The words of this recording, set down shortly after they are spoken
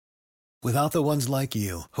Without the ones like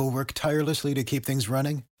you, who work tirelessly to keep things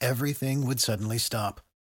running, everything would suddenly stop.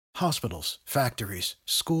 Hospitals, factories,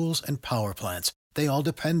 schools, and power plants, they all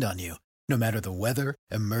depend on you. No matter the weather,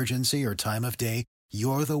 emergency, or time of day,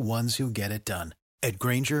 you're the ones who get it done. At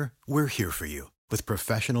Grainger, we're here for you with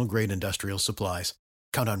professional-grade industrial supplies.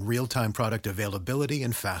 Count on real-time product availability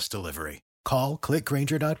and fast delivery. Call,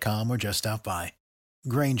 clickgrainger.com, or just stop by.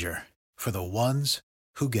 Grainger, for the ones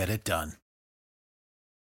who get it done.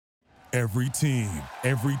 Every team,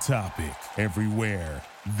 every topic, everywhere.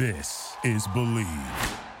 This is Believe.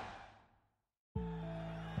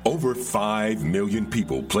 Over 5 million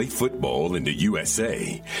people play football in the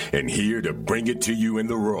USA, and here to bring it to you in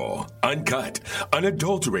the raw, uncut,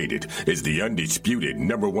 unadulterated is the undisputed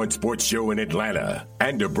 #1 sports show in Atlanta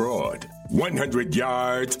and abroad. 100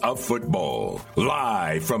 yards of football,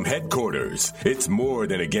 live from headquarters. It's more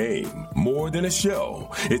than a game, more than a show.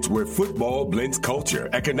 It's where football blends culture,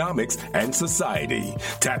 economics, and society.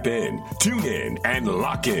 Tap in, tune in, and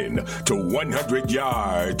lock in to 100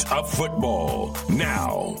 yards of football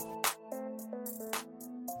now.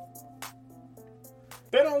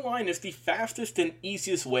 BetOnline is the fastest and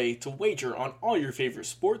easiest way to wager on all your favorite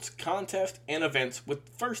sports, contests, and events with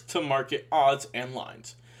first-to-market odds and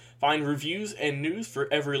lines. Find reviews and news for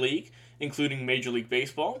every league, including Major League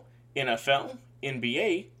Baseball, NFL,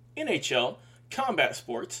 NBA, NHL, combat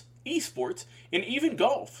sports, esports, and even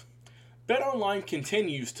golf. BetOnline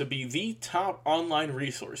continues to be the top online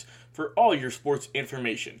resource for all your sports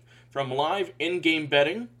information, from live in-game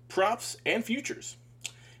betting, props, and futures.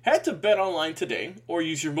 Head to BetOnline today or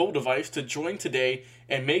use your mobile device to join today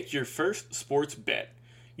and make your first sports bet.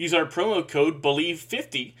 Use our promo code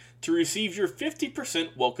BELIEVE50 to receive your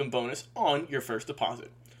 50% welcome bonus on your first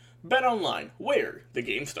deposit. BetOnline, where the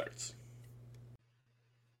game starts.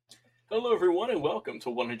 Hello everyone and welcome to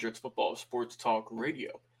 100 Football Sports Talk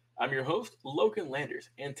Radio. I'm your host, Logan Landers,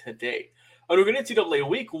 and today I'm doing an NCAA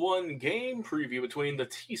Week 1 game preview between the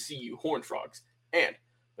TCU Horned Frogs and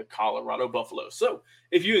the Colorado Buffaloes. So,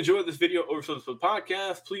 if you enjoyed this video or so this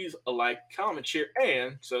podcast, please like, comment, share,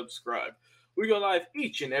 and subscribe. We go live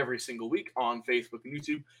each and every single week on Facebook and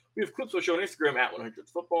YouTube. We have clips on show on Instagram at 100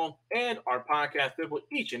 Football, and our podcast available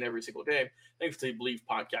each and every single day. Thanks to the Believe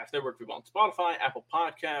Podcast Network. We're on Spotify, Apple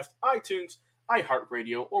Podcasts, iTunes,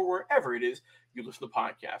 iHeartRadio, or wherever it is you listen to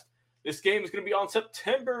podcasts. This game is going to be on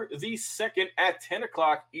September the 2nd at 10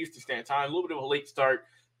 o'clock Eastern Standard Time. A little bit of a late start,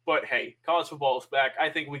 but hey, college football is back. I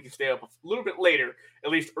think we can stay up a little bit later,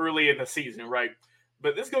 at least early in the season, right?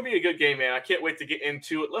 But this is going to be a good game, man. I can't wait to get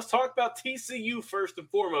into it. Let's talk about TCU first and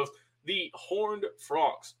foremost, the Horned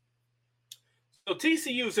Frogs. So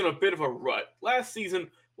TCU is in a bit of a rut. Last season,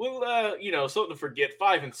 well, something to forget,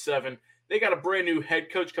 5-7. They got a brand new head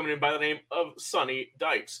coach coming in by the name of Sonny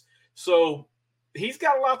Dykes. So he's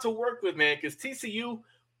got a lot to work with, man, because TCU,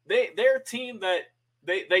 they're a team that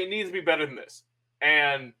they need to be better than this.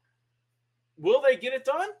 And will they get it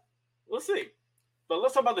done? Let's see. But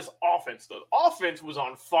let's talk about this offense, though. The offense was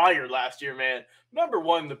on fire last year, man. Number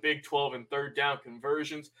 1 in the Big 12 in third down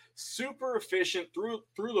conversions. Super efficient, threw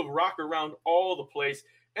the rock around all the place.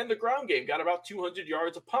 And the ground game got about 200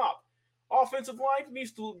 yards a pop. Offensive line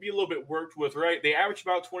needs to be a little bit worked with, right? They average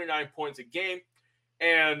about 29 points a game.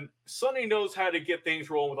 And Sonny knows how to get things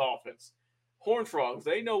rolling with offense. Horned Frogs,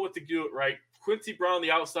 they know what to do it right. Quincy Brown on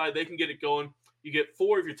the outside, they can get it going. You get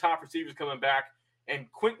 4 of your top receivers coming back. And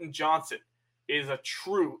Quentin Johnson is a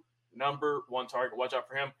true number 1 target. Watch out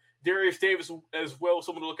for him. Darius Davis as well,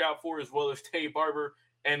 someone to look out for, as well as Tay Barber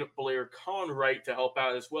and Blair Conwright to help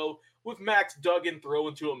out as well, with Max Duggan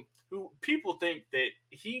throwing to him, who people think that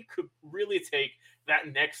he could really take that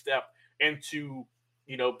next step into,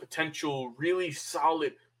 potential really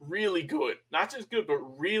solid, really good, not just good, but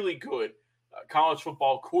really good college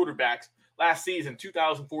football quarterbacks. Last season,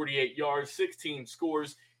 2,048 yards, 16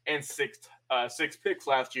 scores, and six picks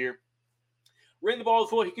last year. Ran the ball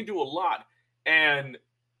as well. He can do a lot. And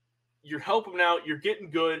you're helping him out. You're getting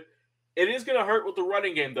good. It is going to hurt with the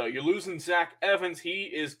running game, though. You're losing Zach Evans. He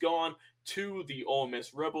is gone to the Ole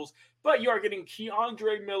Miss Rebels. But you are getting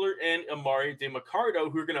Keandre Miller and Amari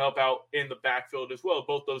DeMarcado, who are going to help out in the backfield as well.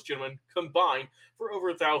 Both those gentlemen combined for over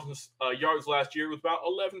 1,000 yards last year with about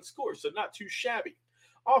 11 scores. So not too shabby.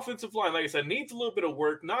 Offensive line, like I said, needs a little bit of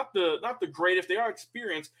work. Not the greatest. They are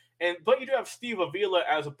experienced. But you do have Steve Avila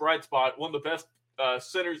as a bright spot, one of the best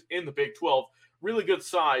centers in the Big 12. Really good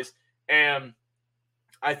size, and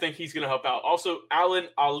I think he's going to help out. Also, Alan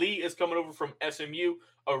Ali is coming over from SMU,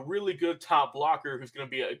 a really good top blocker who's going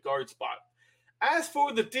to be a guard spot. As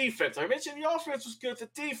for the defense, I mentioned the offense was good. The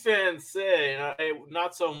defense,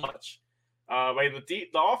 not so much. The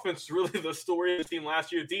offense is really the story of the team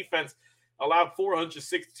last year. Defense allowed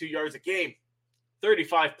 462 yards a game,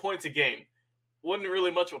 35 points a game. Wasn't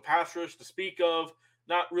really much of a pass rush to speak of.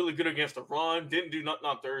 Not really good against the run. Didn't do nothing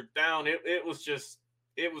on third down. It was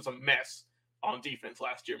a mess on defense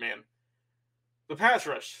last year, man. The pass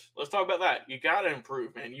rush, let's talk about that. You got to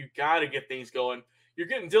improve, man. You got to get things going. You're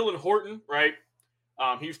getting Dylan Horton, right?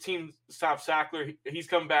 He was team top sackler. He's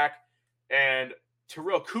come back. And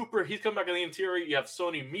Terrell Cooper, he's come back in the interior. You have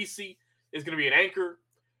Sonny Misi is going to be an anchor.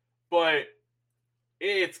 But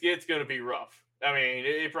it's going to be rough. I mean,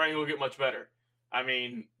 it probably won't get much better. I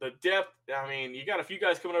mean, the depth, you got a few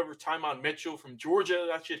guys coming over. Tymon Mitchell from Georgia,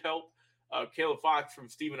 that should help. Caleb Fox from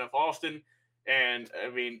Stephen F. Austin. And,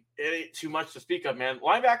 it ain't too much to speak of, man.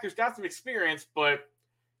 Linebackers got some experience, but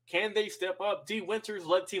can they step up? D. Winters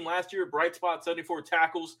led team last year. Bright spot, 74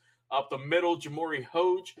 tackles. Up the middle, Jamori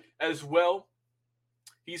Hoge as well.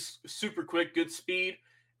 He's super quick, good speed,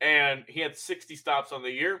 and he had 60 stops on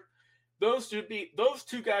the year. Those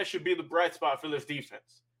two guys should be the bright spot for this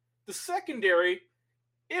defense. The secondary,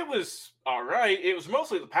 it was all right. It was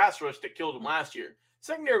mostly the pass rush that killed them last year.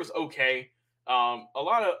 Secondary was okay.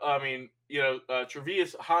 Tre'Vius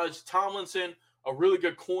Hodge Tomlinson, a really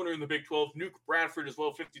good corner in the Big 12. Nuke Bradford as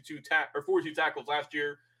well, 42 tackles last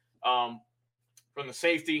year from the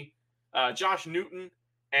safety. Josh Newton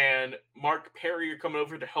and Mark Perry are coming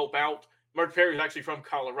over to help out. Mark Perry is actually from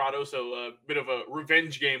Colorado, so a bit of a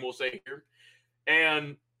revenge game, we'll say here.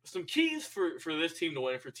 And some keys for this team to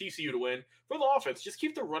win, for TCU to win, for the offense, just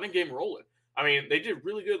keep the running game rolling. They did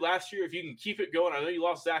really good last year. If you can keep it going, I know you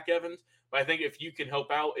lost Zach Evans, but I think if you can help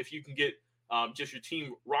out, if you can get just your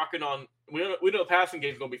team rocking on, we know the passing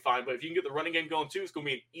game is going to be fine, but if you can get the running game going too, it's going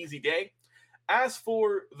to be an easy day. As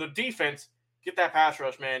for the defense, get that pass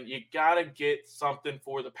rush, man. You got to get something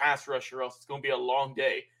for the pass rush or else it's going to be a long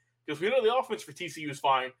day. Because we know the offense for TCU is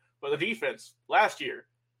fine, but the defense last year,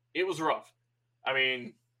 it was rough.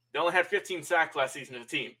 They only had 15 sacks last season as a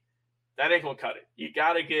team. That ain't going to cut it. You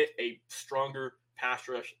got to get a stronger pass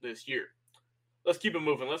rush this year. Let's keep it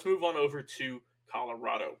moving. Let's move on over to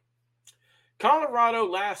Colorado. Colorado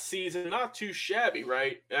last season, not too shabby,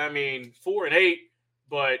 right? 4-8,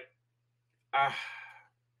 but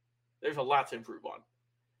there's a lot to improve on.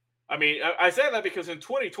 I say that because in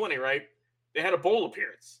 2020, right, they had a bowl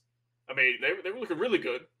appearance. They were looking really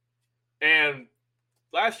good. And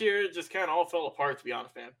last year, it just kind of all fell apart, to be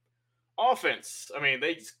honest, man. Offense,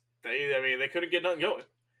 they couldn't get nothing going.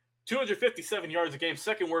 257 yards a game,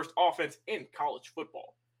 second worst offense in college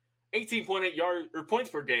football. 18.8 points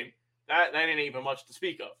per game. That ain't even much to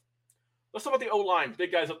speak of. Let's talk about the O-line,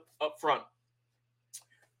 big guys up front.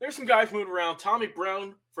 There's some guys moving around. Tommy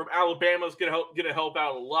Brown from Alabama is going to help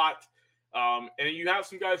out a lot. And you have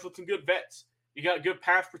some guys with some good vets. You got good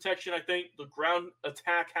pass protection, I think. The ground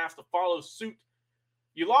attack has to follow suit.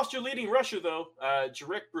 You lost your leading rusher, though,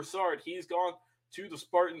 Jarek Broussard. He's gone to the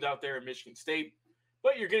Spartans out there in Michigan State.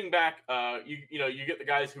 But you're getting back, you get the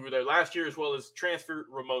guys who were there last year, as well as transfer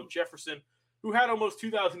Ramon Jefferson, who had almost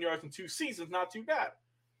 2,000 yards in 2 seasons. Not too bad.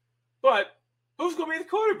 But who's going to be the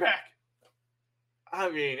quarterback?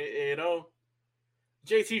 JT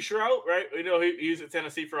Shrout, right? He was at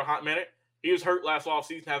Tennessee for a hot minute. He was hurt last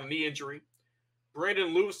offseason, had a knee injury.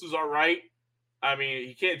 Brandon Lewis is all right.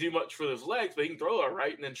 He can't do much for those legs, but he can throw all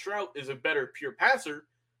right. And then Shrout is a better pure passer,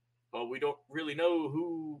 but we don't really know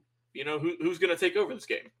who's going to take over this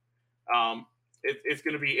game. It's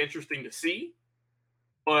going to be interesting to see,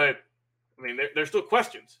 but there's still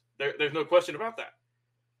questions. There's no question about that.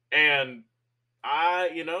 And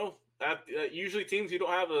usually teams who don't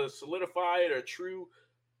have a solidified or true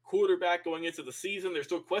quarterback going into the season, there's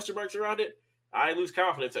still question marks around it. I lose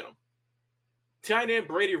confidence in them. Tight end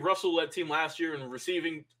Brady Russell led team last year in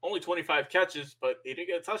receiving only 25 catches, but he didn't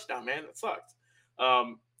get a touchdown, man. That sucked.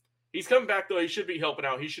 He's coming back, though. He should be helping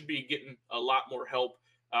out. He should be getting a lot more help.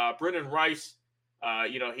 Brendan Rice,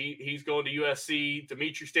 he's going to USC.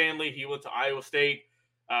 Dimitri Stanley, he went to Iowa State.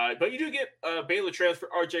 But you do get Baylor transfer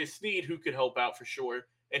R.J. Sneed, who could help out for sure,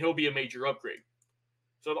 and he'll be a major upgrade.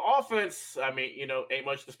 So the offense, ain't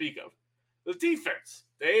much to speak of. The defense,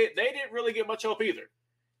 they didn't really get much help either.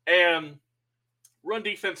 And run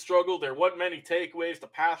defense struggled. There wasn't many takeaways. The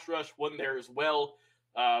pass rush wasn't there as well.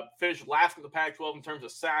 Finished last in the Pac-12 in terms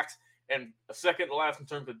of sacks and second to last in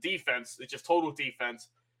terms of defense. It's just total defense.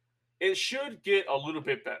 It should get a little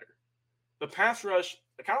bit better. The pass rush,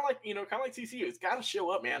 kind of like TCU, it's got to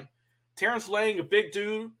show up, man. Terrence Lang, a big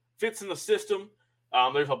dude, fits in the system.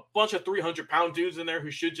 There's a bunch of 300-pound dudes in there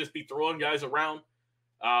who should just be throwing guys around.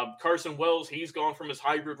 Carson Wells, he's gone from his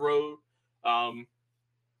hybrid road.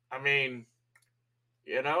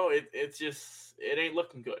 it ain't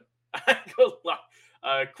looking good.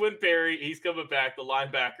 Quinn Perry, he's coming back, the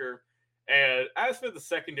linebacker. And as for the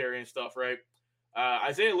secondary and stuff, right?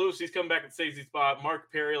 Isaiah Lewis, he's coming back at safety spot.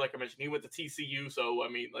 Mark Perry, like I mentioned, he went to TCU. So, I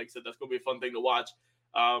mean, like I said, that's going to be a fun thing to watch.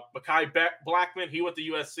 Mekhi Blackman, he went to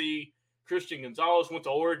USC. Christian Gonzalez went to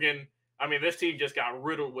Oregon. I mean, this team just got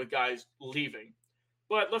riddled with guys leaving.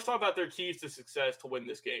 But let's talk about their keys to success to win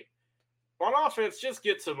this game. On offense, just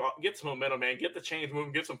get some momentum, man. Get the chains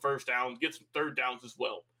moving, get some first downs, get some third downs as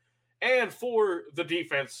well. And for the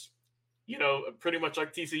defense, pretty much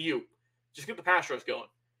like TCU, just get the pass rush going.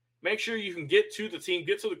 Make sure you can get to the team,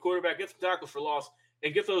 get to the quarterback, get some tackles for loss,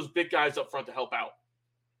 and get those big guys up front to help out.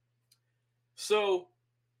 So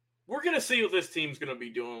we're going to see what this team's going to be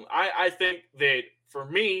doing. I think that, for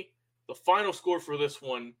me, the final score for this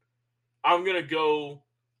one, I'm going to go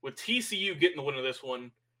with TCU getting the win of this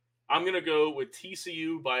one. I'm going to go with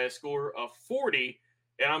TCU by a score of 40,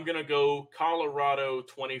 and I'm going to go Colorado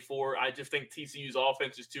 24. I just think TCU's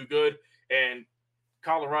offense is too good, and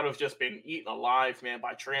Colorado's just been eaten alive, man,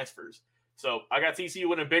 by transfers. So I got TCU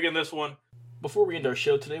winning big in this one. Before we end our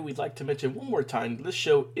show today, we'd like to mention one more time, this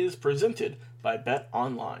show is presented by Bet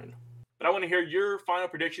Online. But I want to hear your final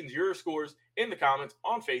predictions, your scores in the comments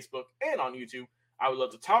on Facebook and on YouTube. I would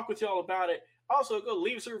love to talk with y'all about it. Also, go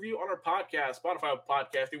leave us a review on our podcast, Spotify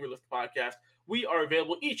podcast, anywhere lift the podcast. We are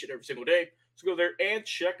available each and every single day. So go there and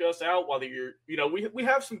check us out while you're, we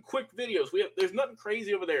have some quick videos. There's nothing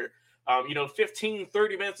crazy over there. 15,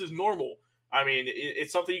 30 minutes is normal. I mean,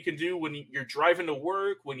 it's something you can do when you're driving to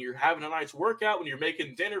work, when you're having a nice workout, when you're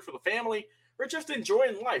making dinner for the family, or just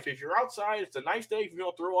enjoying life. If you're outside, it's a nice day. If you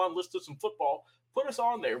want to throw on, listen to some football, put us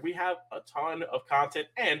on there. We have a ton of content.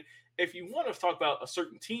 And if you want to talk about a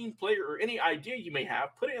certain team, player, or any idea you may have,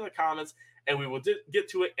 put it in the comments, and we will get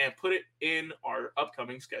to it and put it in our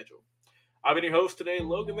upcoming schedule. I've been your host today,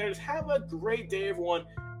 Logan Landers. Have a great day, everyone.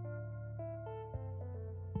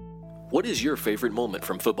 What is your favorite moment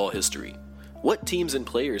from football history? What teams and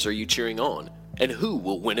players are you cheering on? And who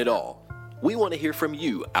will win it all? We want to hear from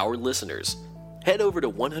you, our listeners. Head over to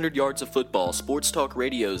 100 Yards of Football Sports Talk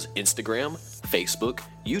Radio's Instagram, Facebook,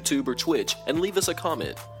 YouTube, or Twitch and leave us a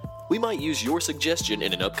comment. We might use your suggestion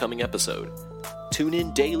in an upcoming episode. Tune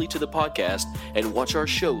in daily to the podcast and watch our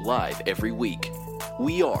show live every week.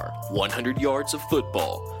 We are 100 Yards of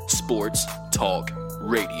Football Sports Talk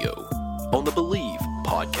Radio on the Believe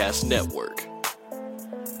Podcast Network.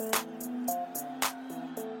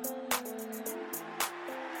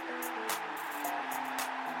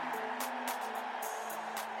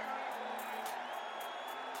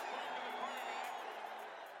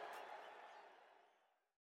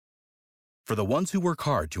 For the ones who work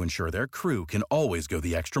hard to ensure their crew can always go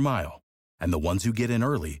the extra mile, and the ones who get in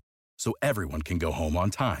early so everyone can go home on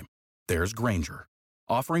time, there's Grainger,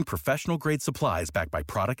 offering professional-grade supplies backed by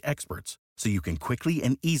product experts so you can quickly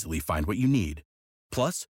and easily find what you need.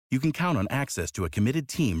 Plus, you can count on access to a committed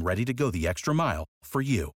team ready to go the extra mile for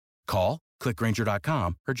you. Call, click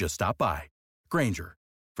Grainger.com, or just stop by. Grainger,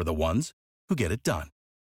 for the ones who get it done.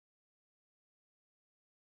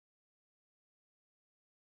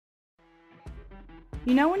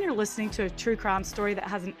 You know when you're listening to a true crime story that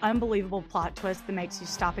has an unbelievable plot twist that makes you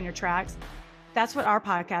stop in your tracks? That's what our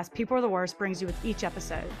podcast, People Are the Worst, brings you with each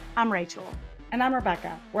episode. I'm Rachel. And I'm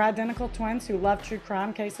Rebecca. We're identical twins who love true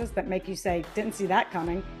crime cases that make you say, didn't see that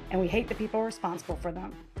coming, and we hate the people responsible for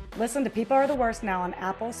them. Listen to People Are the Worst now on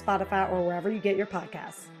Apple, Spotify, or wherever you get your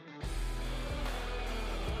podcasts.